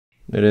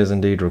it is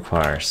indeed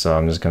require. So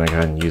I'm just going to go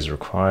ahead and use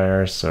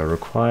require. So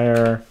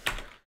require,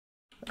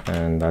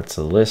 and that's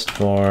a list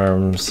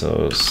form.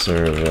 So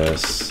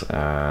service,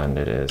 and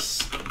it is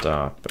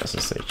stop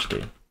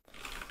SSHD.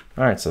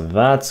 All right, so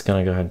that's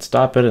going to go ahead and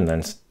stop it and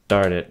then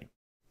start it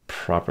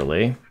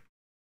properly.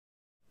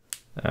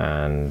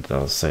 And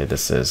I'll say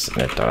this is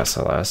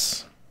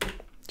init.sls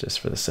just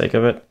for the sake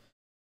of it.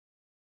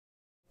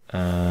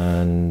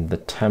 And the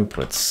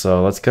templates.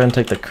 So let's go ahead and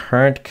take the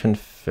current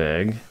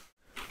config.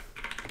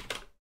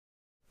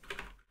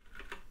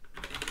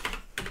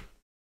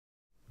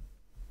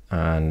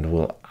 And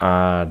we'll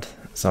add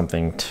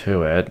something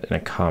to it in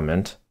a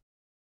comment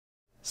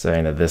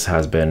saying that this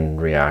has been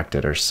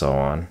reacted or so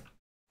on.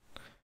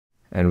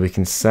 And we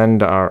can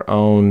send our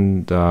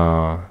own,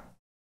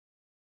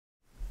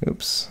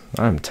 oops,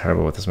 I'm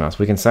terrible with this mouse.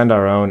 We can send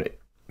our own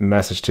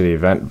message to the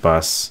event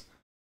bus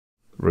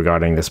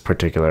regarding this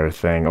particular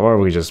thing, or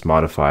we just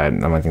modify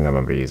it. I think that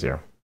might be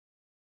easier.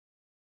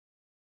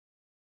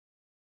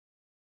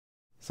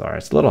 Sorry,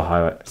 it's a little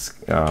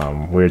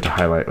weird to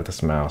highlight with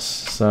this mouse.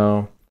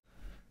 So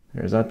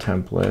here's our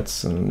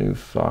templates and a new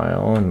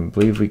file, and I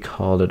believe we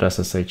called it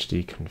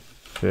sshd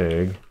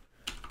config.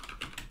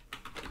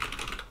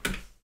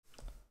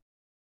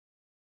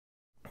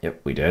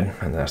 Yep, we did,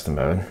 and that's the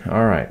mode.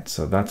 All right,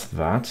 so that's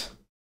that.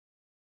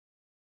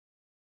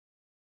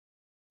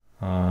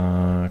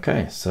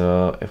 Okay,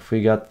 so if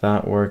we got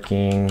that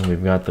working,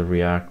 we've got the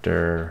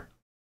reactor,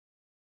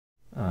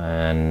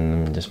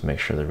 and just make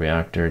sure the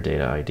reactor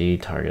data ID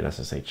target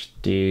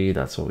SSHD,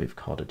 that's what we've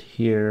called it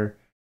here.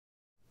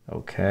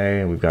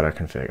 Okay, we've got our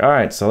config. All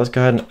right, so let's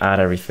go ahead and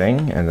add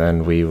everything, and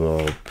then we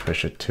will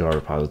push it to our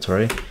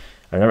repository.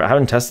 I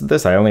haven't tested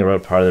this. I only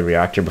wrote part of the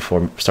reactor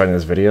before starting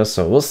this video,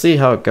 so we'll see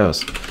how it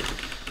goes.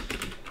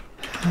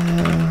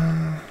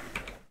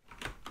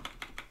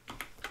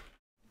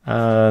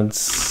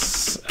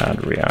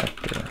 Add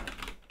reactor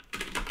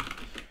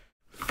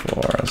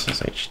for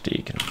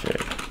SSHD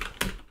config.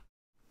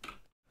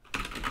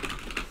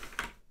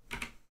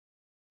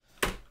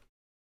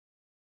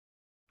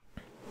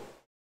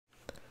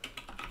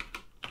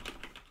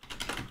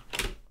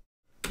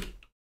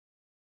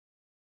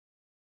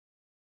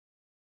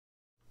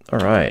 All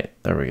right,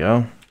 there we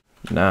go.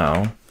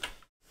 Now,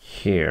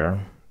 here,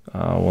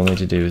 we'll need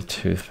to do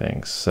two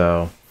things.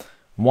 So,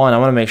 one, I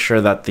want to make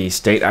sure that the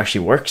state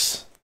actually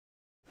works.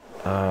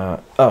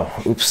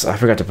 Oh, oops, I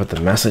forgot to put the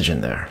message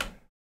in there.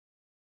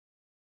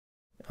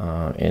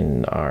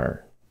 In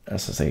our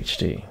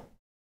SSHD.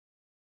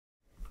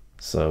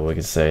 So we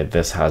could say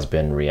this has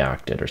been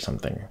reacted or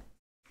something.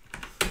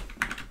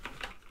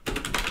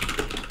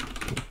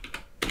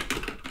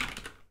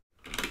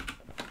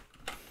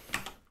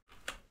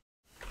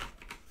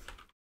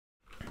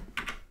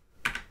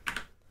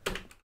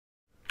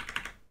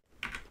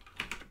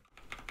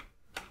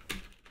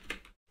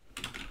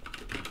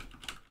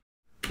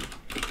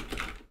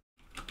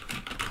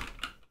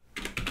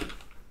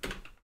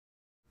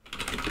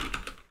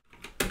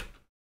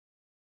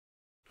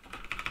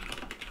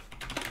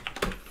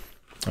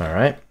 All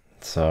right,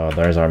 so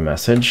there's our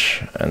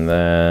message, and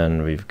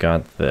then we've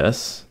got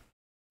this.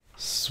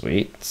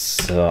 Sweet.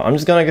 So I'm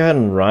just gonna go ahead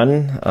and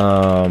run.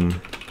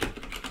 I'm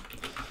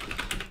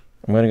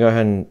gonna go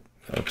ahead and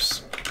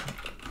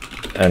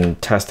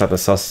and test out the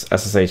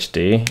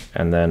SSHD,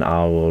 and then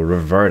I will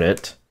revert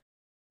it.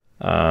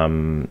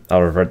 I'll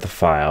revert the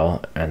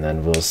file, and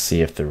then we'll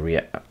see if the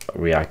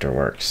reactor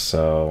works.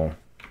 So.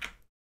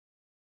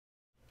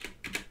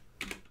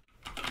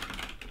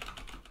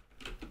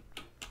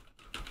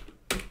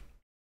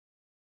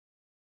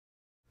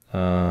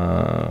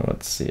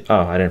 Let's see.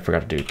 Oh, I didn't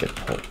forget to do git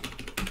pull.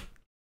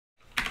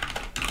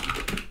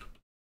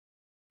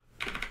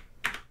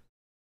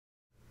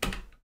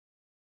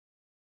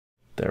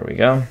 There we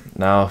go.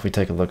 Now if we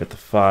take a look at the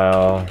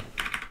file,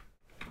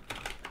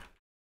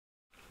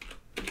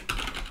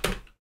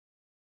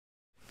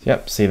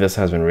 yep, see this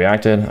has been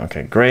reacted.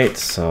 Okay, great.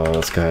 So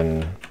let's go ahead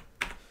and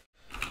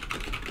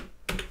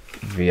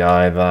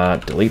VI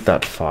that, delete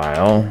that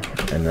file,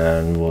 and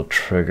then we'll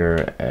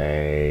trigger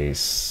a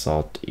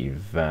salt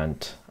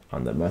event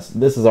on the mess.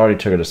 This has already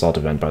triggered a salt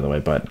event, by the way,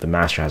 but the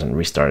master hasn't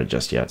restarted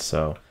just yet.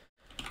 So,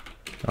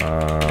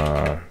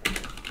 all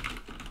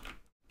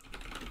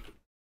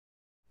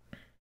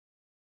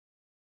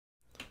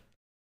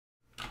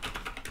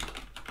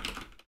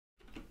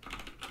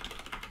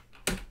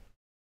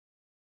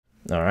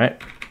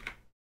right.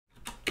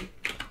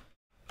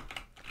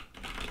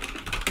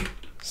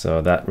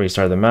 So that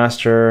restarted the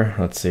master.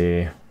 Let's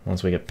see,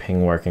 once we get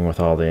ping working with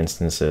all the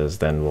instances,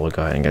 then we'll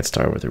go ahead and get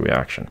started with the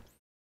reaction.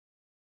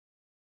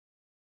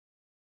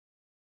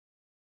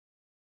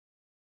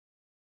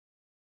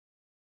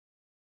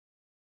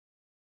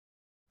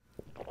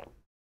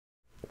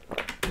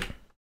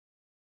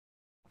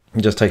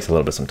 It just takes a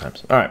little bit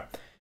sometimes. All right,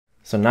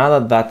 so now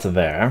that that's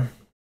there,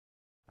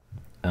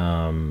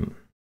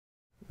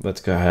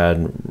 let's go ahead.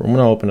 I'm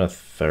gonna open a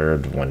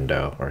third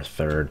window or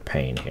third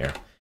pane here.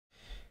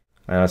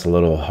 And that's a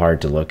little hard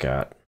to look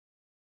at.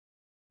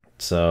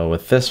 So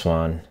with this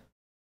one,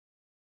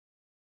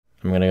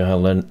 I'm going to go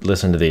ahead and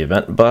listen to the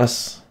event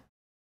bus.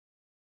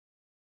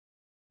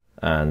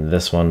 And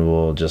this one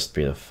will just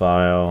be the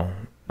file.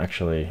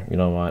 Actually, you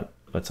know what?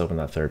 Let's open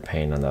that third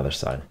pane on the other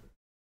side.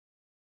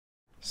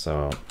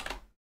 So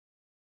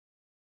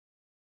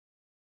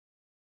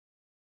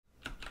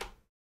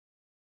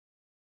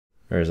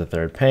there's a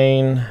third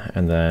pane,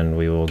 and then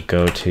we will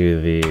go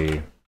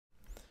to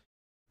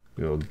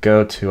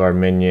our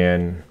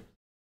minion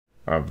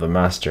of the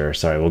master.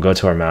 Sorry, we'll go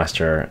to our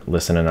master,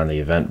 listen in on the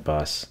event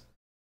bus,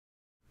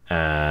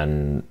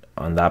 and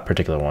on that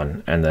particular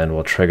one, and then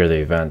we'll trigger the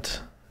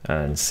event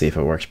and see if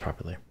it works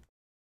properly.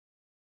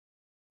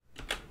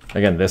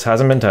 Again, this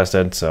hasn't been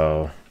tested,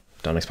 so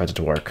don't expect it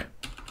to work.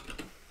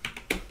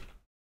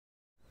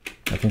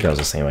 I think that was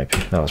the same IP.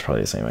 That was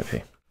probably the same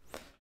IP.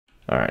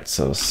 All right,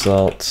 so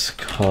salt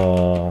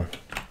call.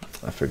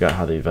 I forgot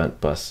how the event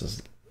bus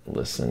is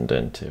listened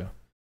into.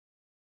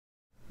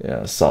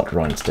 Yeah, salt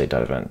run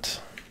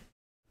state.event.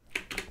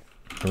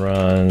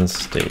 Run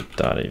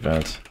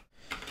state.event.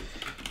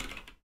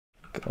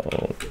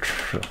 Go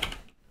true.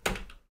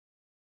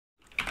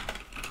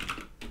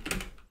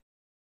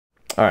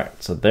 All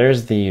right, so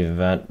there's the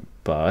event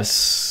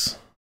bus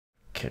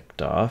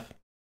kicked off.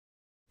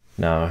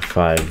 Now, if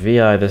I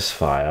VI this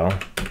file,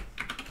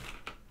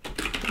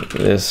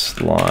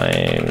 this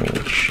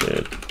line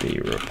should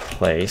be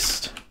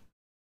replaced.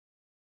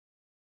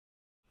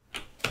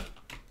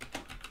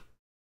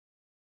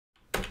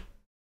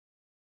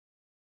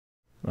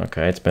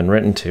 Okay, it's been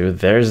written to.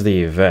 There's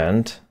the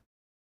event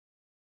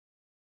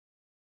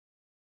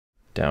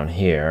down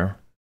here.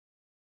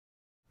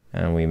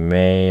 And we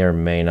may or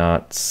may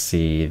not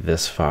see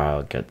this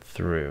file get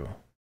through,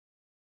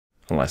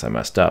 unless I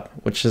messed up,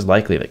 which is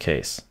likely the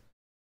case.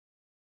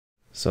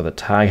 So the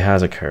tag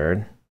has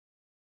occurred.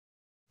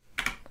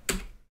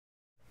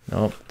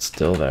 Nope, it's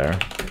still there.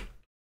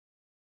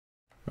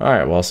 All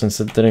right, well, since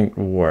it didn't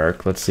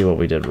work, let's see what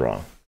we did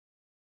wrong.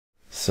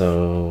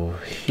 So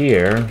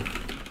here,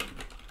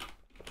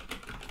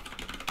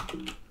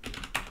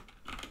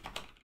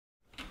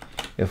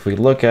 if we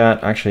look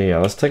at, actually, yeah,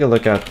 let's take a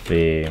look at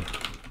the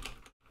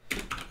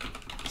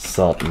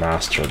salt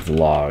master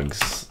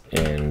logs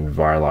in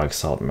varlog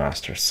salt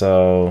master.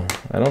 So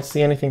I don't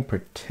see anything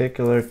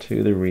particular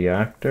to the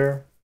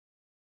reactor.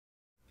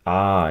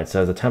 Ah, it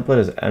says the template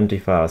is empty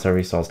file. It's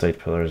every salt state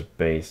pillars,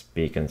 base,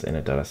 beacons,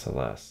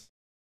 init.sls.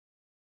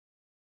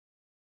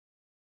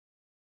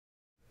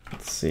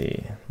 Let's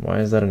see. Why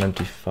is that an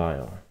empty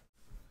file?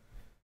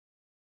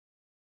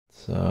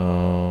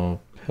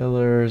 So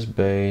pillars,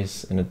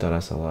 base,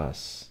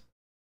 init.sls.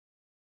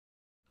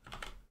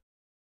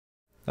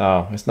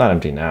 Oh, it's not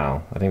empty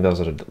now. I think those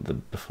are the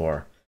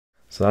before.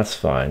 So that's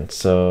fine.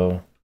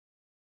 So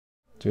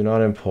do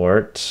not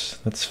import.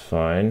 That's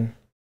fine.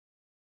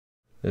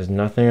 There's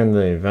nothing in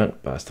the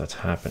event bus that's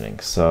happening.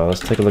 So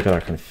let's take a look at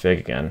our config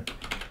again.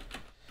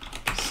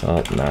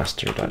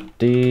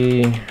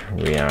 Saltmaster.d,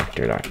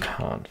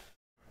 reactor.conf.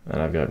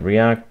 And I've got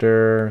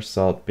reactor,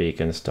 salt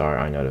beacon, star,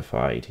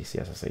 inotify,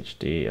 etc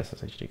sshd,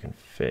 sshd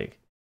config.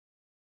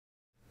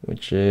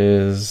 Which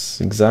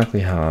is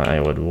exactly how I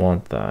would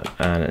want that.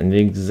 And in the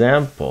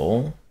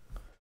example,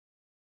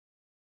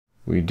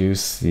 we do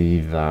see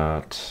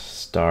that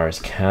stars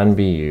can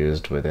be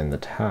used within the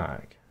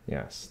tag.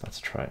 Yes, that's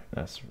true.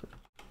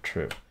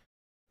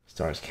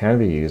 Stars can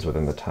be used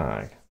within the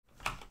tag.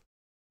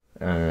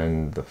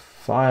 And the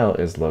file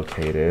is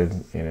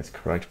located in its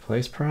correct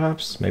place,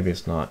 perhaps? Maybe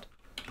it's not.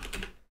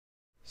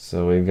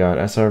 So we've got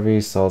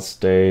srv, salt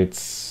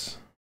states,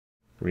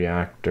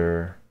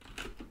 reactor,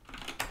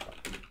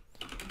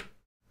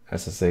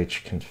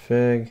 ssh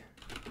config,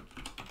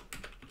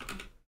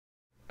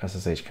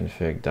 ssh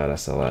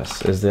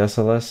config.sls. Is the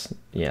SLS?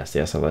 Yes, the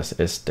SLS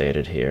is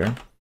stated here.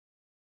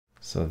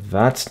 So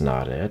that's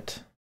not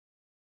it.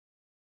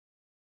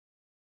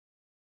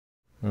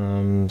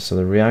 So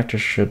the reactor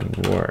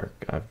should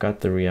work. I've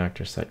got the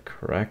reactor set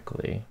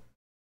correctly.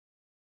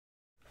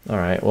 All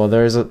right, well,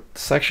 there's a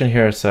section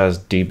here that says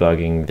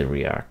debugging the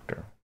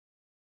reactor.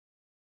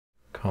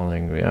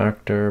 Calling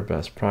reactor,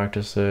 best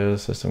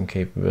practices, system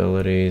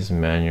capabilities,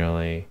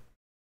 manually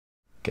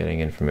getting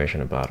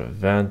information about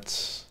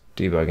events,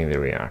 debugging the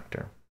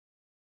reactor.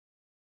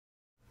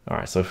 All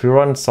right, so if we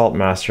run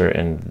saltmaster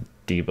in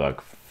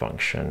debug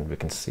function, we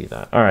can see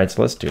that. All right,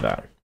 so let's do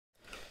that.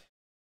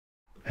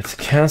 Let's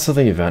cancel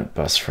the event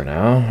bus for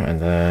now,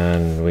 and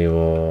then we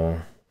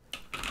will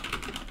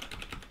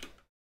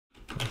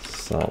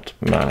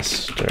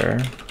saltmaster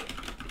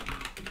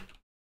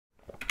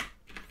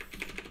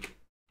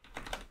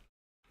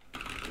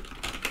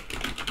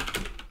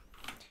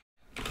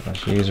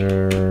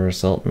user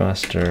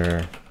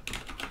saltmaster.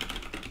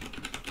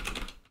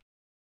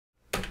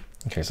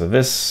 Okay, so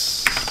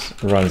this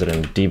runs it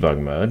in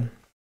debug mode,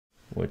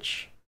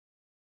 which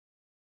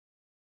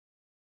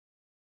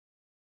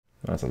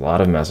that's a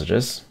lot of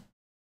messages.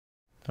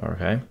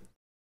 Okay,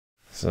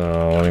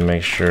 so let me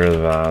make sure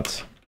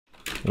that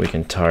we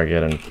can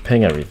target and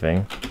ping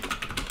everything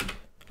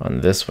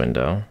on this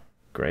window.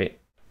 Great,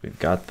 we've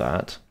got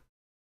that.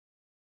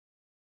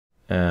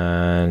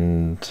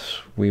 And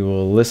we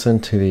will listen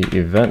to the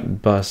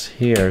event bus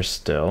here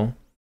still.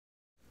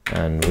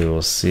 And we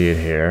will see it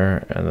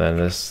here. And then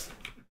this,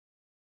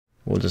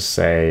 we'll just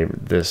say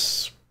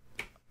this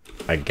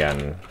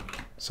again.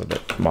 So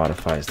that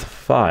modifies the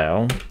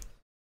file.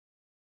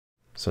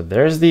 So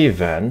there's the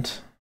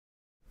event.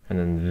 And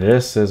then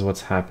this is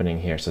what's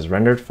happening here. It says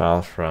rendered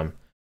file from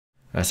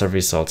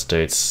SRV salt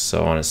states,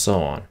 so on and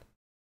so on.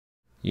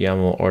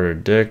 YAML order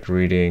dict,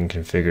 reading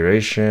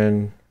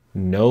configuration.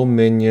 No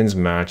minions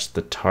matched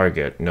the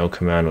target. No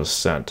command was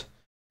sent.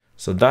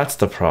 So that's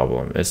the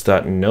problem. It's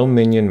that no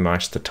minion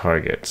matched the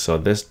target. So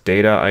this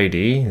data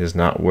ID is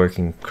not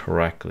working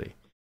correctly,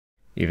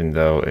 even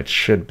though it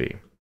should be.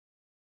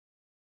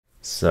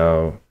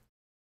 So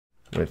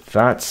with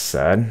that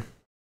said,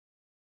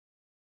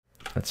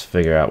 let's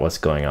figure out what's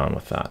going on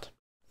with that.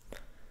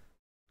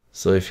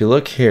 So if you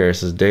look here, it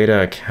says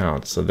data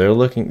account. So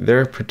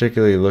they're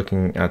particularly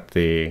looking at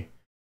the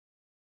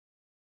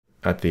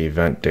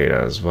event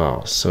data as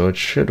well. So it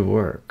should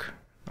work.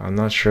 I'm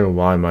not sure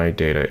why my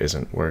data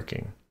isn't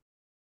working.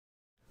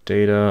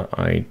 Data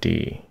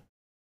ID.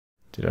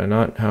 Did I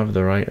not have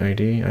the right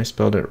ID? I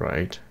spelled it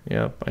right.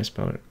 Yep, I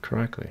spelled it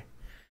correctly.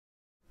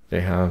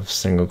 They have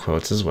single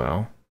quotes as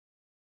well.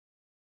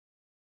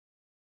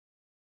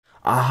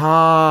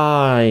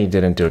 Aha! I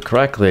didn't do it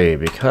correctly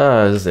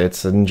because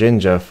it's in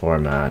Jinja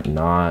format,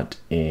 not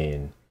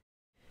in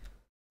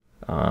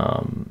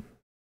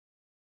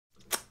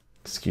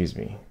excuse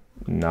me,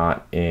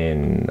 not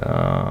in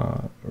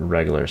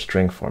regular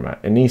string format.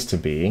 It needs to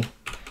be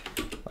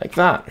like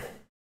that.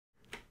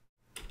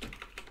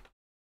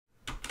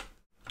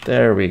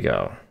 There we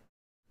go.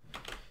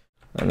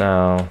 And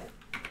now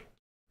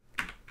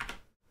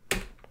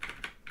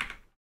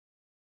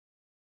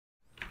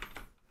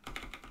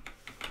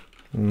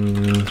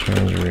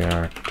change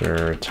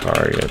reactor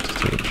target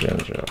to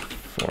Jinja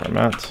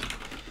format.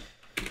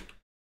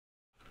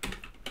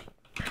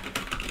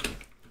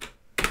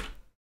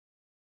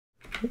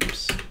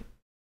 Oops.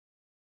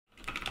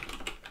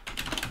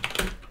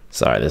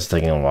 Sorry, this is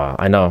taking a while.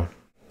 I know,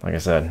 like I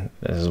said,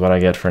 this is what I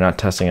get for not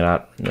testing it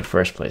out in the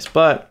first place,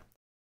 but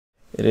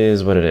it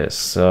is what it is.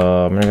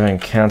 So I'm gonna go ahead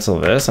and cancel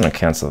this, and I'll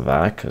cancel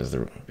that because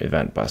the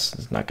event bus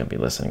is not gonna be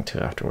listening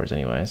to afterwards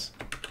anyways.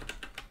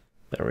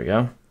 There we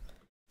go.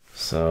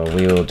 So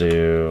we will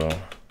do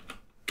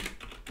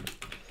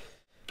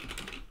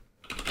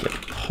get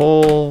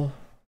pull.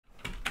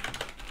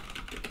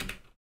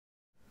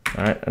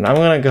 All right, and I'm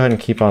gonna go ahead and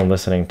keep on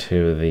listening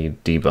to the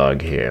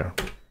debug here.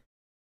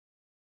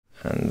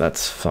 And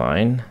that's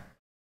fine.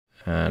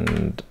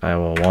 And I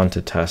will want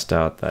to test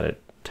out that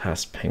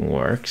test ping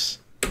works.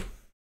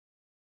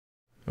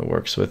 It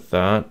works with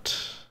that.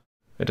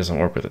 It doesn't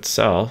work with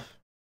itself,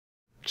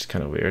 which is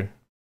kind of weird.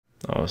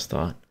 I always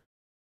thought.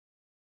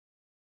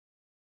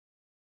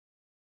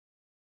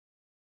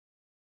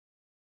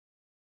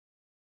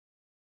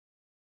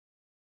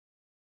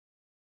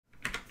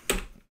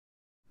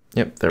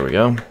 Yep, there we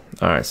go.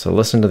 All right, so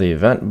listen to the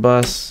event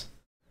bus.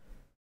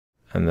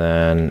 And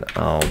then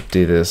I'll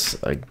do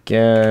this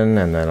again,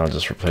 and then I'll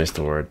just replace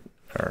the word,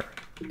 or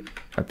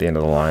at the end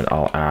of the line,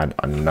 I'll add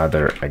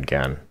another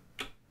again.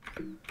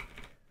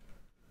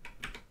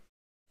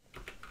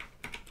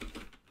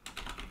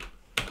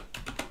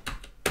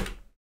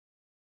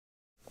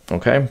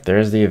 Okay,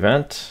 there's the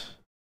event,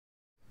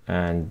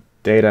 and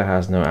data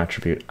has no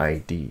attribute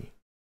ID.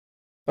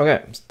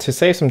 Okay, to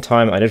save some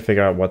time, I did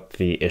figure out what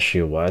the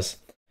issue was,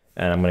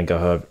 and I'm going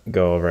to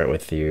go over it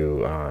with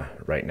you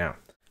right now.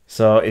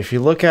 So if you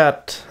look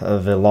at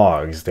the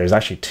logs, there's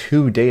actually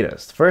two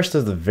datas. First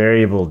is the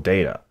variable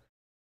data,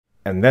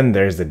 and then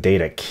there's the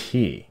data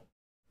key,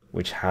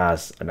 which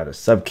has another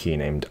subkey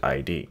named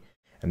ID.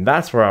 And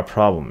that's where our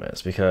problem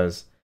is,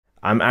 because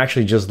I'm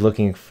actually just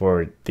looking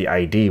for the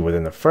ID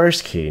within the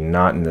first key,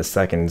 not in the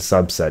second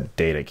subset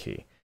data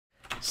key.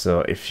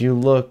 So if you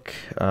look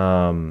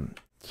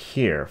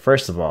here,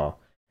 first of all,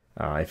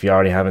 if you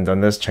already haven't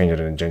done this, change it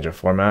in Jinja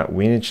format.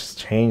 We need to just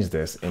change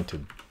this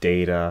into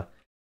data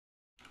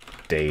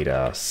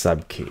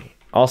subkey.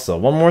 Also,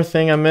 one more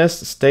thing I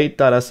missed,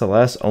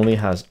 state.sls only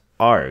has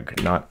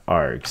arg, not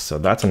args. So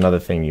that's another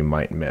thing you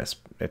might miss.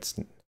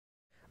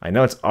 I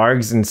know it's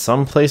args in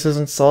some places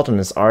in Salt and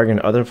it's arg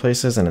in other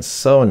places, and it's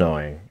so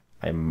annoying.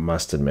 I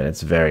must admit,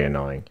 it's very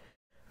annoying.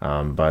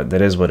 But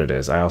that is what it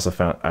is. I also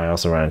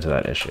ran into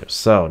that issue.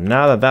 So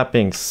now that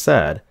being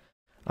said,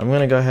 I'm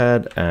gonna go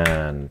ahead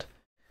and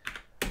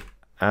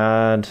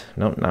add,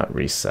 nope, not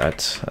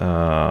reset.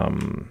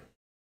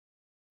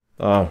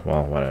 Oh,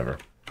 well, whatever.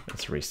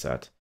 It's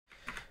reset.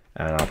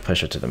 And I'll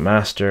push it to the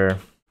master.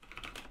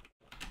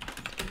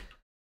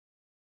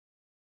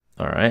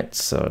 All right,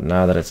 so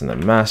now that it's in the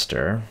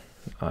master,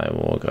 I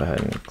will go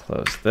ahead and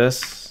close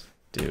this,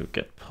 do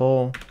get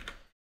pull,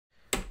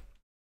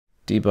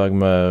 debug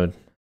mode,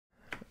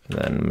 and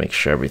then make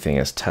sure everything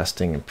is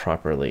testing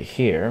properly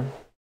here.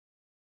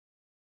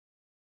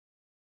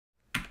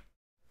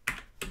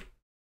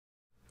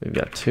 We've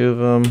got two of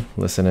them,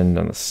 listening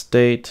on the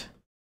state.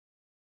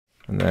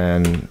 and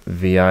then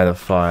vi the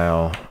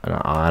file, and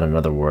I'll add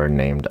another word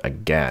named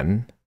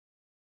again.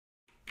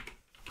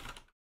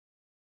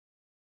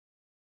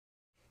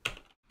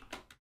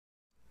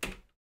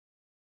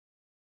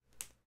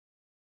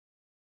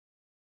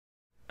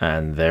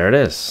 And there it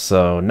is.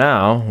 So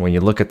now when you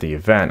look at the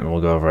event, and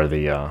we'll go over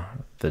the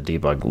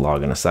debug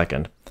log in a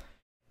second.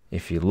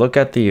 If you look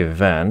at the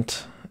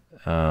event,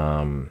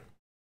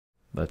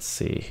 let's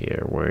see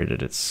here, where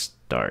did it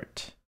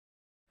start?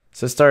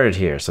 So it started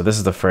here. So this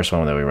is the first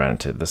one that we ran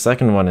into. The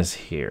second one is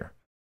here.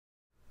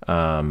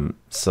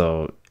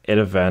 So an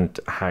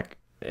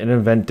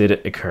event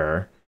did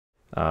occur,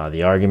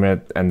 the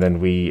argument, and then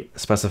we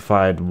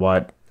specified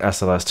what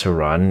SLS to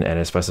run, and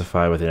it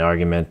specified with an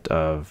argument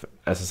of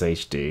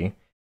SSHD,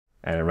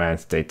 and it ran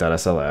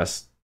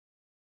state.sls.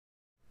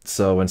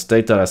 So when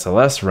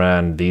state.sls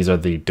ran, these are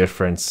the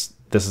difference.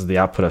 This is the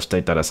output of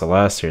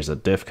state.sls. Here's a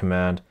diff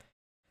command.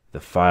 The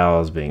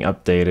file is being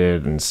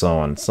updated, and so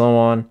on and so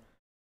on.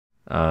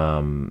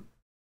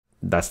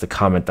 That's the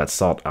comment that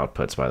Salt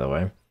outputs, by the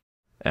way.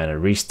 And it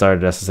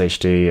restarted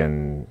SSHD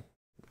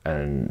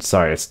and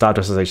sorry, it stopped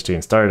SSHD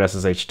and started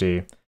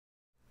SSHD.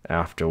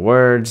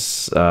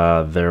 Afterwards,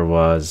 there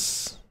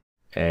was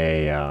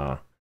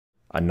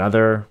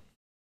another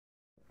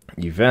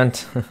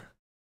event.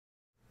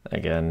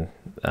 Again,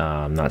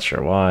 I'm not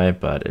sure why,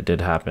 but it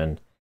did happen.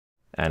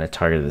 And it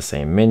targeted the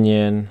same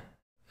minion.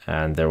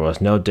 And there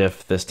was no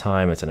diff this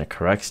time. It's in a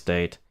correct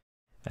state.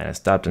 And it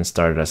stopped and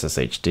started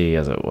SSHD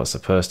as it was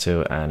supposed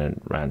to, and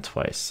it ran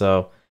twice.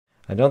 So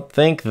I don't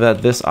think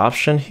that this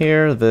option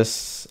here,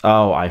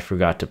 oh, I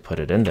forgot to put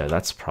it in there.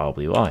 That's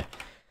probably why.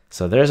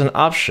 So there's an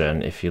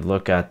option, if you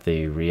look at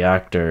the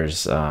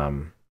Reactor's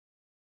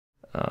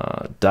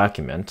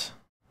document,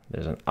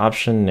 there's an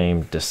option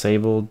named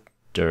disabled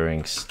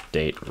during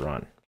state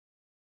run.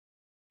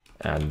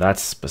 And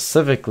that's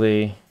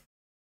specifically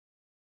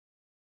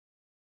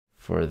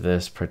for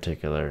this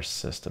particular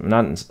system.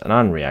 Not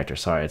in Reactor,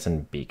 sorry, it's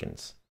in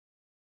beacons.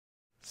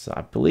 So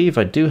I believe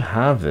I do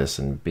have this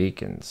in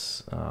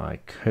beacons. I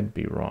could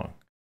be wrong.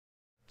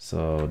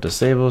 So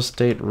disable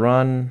state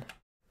run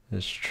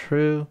is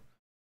true.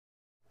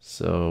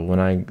 So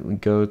when I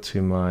go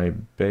to my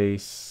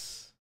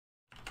base,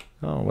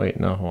 oh wait,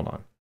 no, hold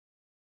on.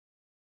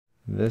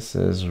 This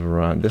is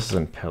run, this is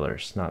in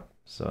pillars, not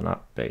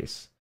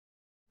base.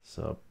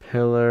 So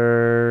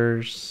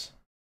pillars,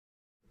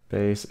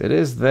 base, it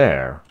is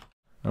there.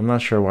 I'm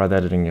not sure why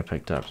that didn't get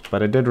picked up,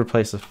 but I did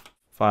replace the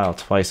file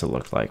twice, it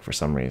looked like, for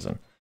some reason.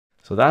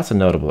 So that's a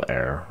notable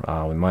error.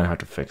 We might have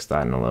to fix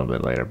that in a little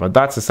bit later, but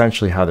that's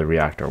essentially how the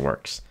Reactor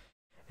works.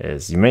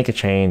 Is you make a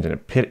change and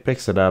it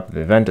picks it up,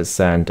 the event is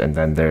sent, and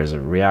then there's a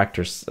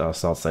Reactor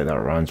SaltStack that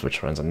runs,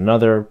 which runs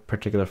another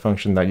particular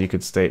function that you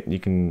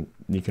can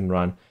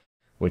run,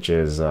 which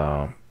is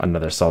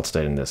another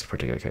SaltStack in this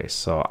particular case.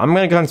 So I'm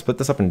gonna go ahead and split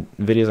this up in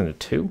videos into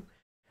two.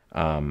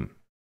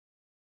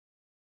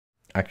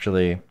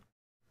 Actually,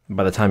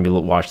 by the time you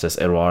watch this,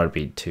 it will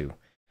already be two,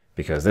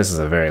 because this is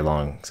a very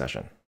long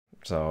session.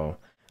 So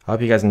I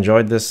hope you guys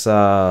enjoyed this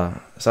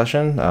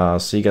session. I'll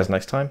see you guys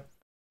next time.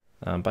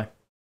 Bye.